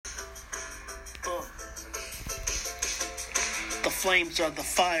flames are the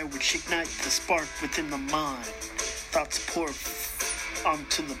fire which ignite the spark within the mind. Thoughts pour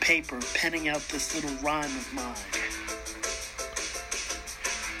onto the paper, penning out this little rhyme of mine.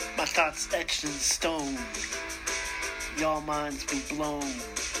 My thoughts etched in stone, y'all minds be blown,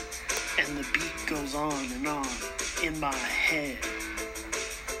 and the beat goes on in my head.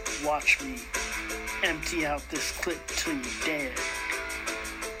 Watch me empty out this clip till you're dead.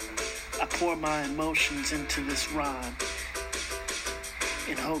 I pour my emotions into this rhyme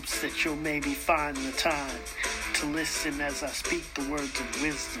in hopes that you'll maybe find the time to listen as I speak the words of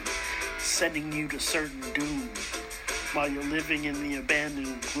wisdom, sending you to certain doom while you're living in the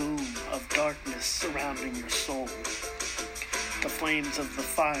abandoned gloom of darkness surrounding your soul. The flames of the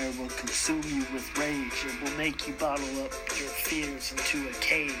fire will consume you with rage and will make you bottle up your fears into a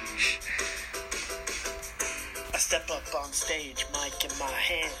cage. I step up on stage, mic in my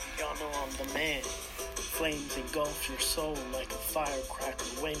hand, y'all know I'm the man. Flames engulf your soul like a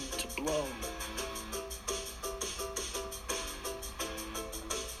firecracker waiting to blow.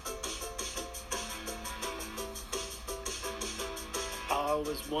 I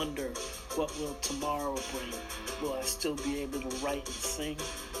always wonder, what will tomorrow bring? Will I still be able to write and sing?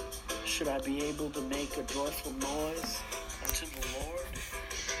 Should I be able to make a joyful noise unto the Lord?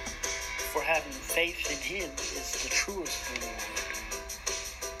 For having faith in Him is the truest reward.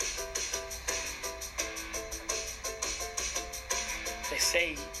 They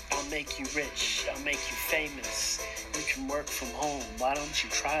say, I'll make you rich, I'll make you famous. You can work from home, why don't you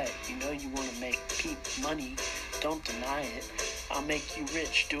try it? You know you want to make money, don't deny it. I'll make you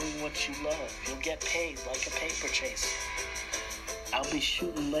rich doing what you love. You'll get paid like a paper chaser. I'll be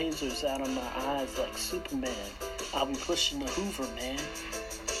shooting lasers out of my eyes like Superman. I'll be pushing the Hoover, man.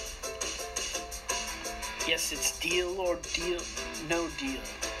 Yes, it's deal or deal, no deal.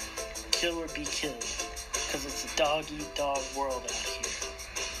 Kill or be killed. Cause it's a dog-eat-dog world out here.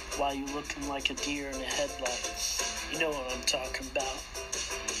 While you looking like a deer in the headlights. You know what I'm talking about.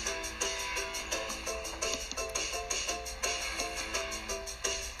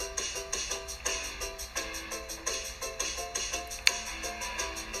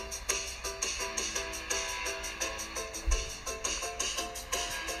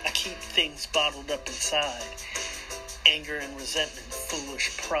 Keep things bottled up inside. Anger and resentment,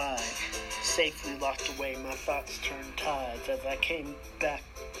 foolish pride. Safely locked away, my thoughts turned tides as I came back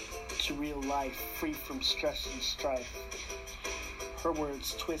to real life, free from stress and strife. Her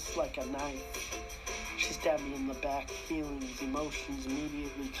words twist like a knife. She stabbed me in the back, feelings, emotions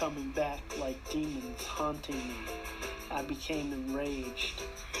immediately coming back like demons haunting me. I became enraged,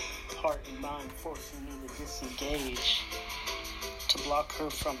 heart and mind forcing me to disengage. To block her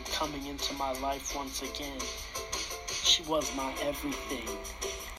from coming into my life once again. She was my everything.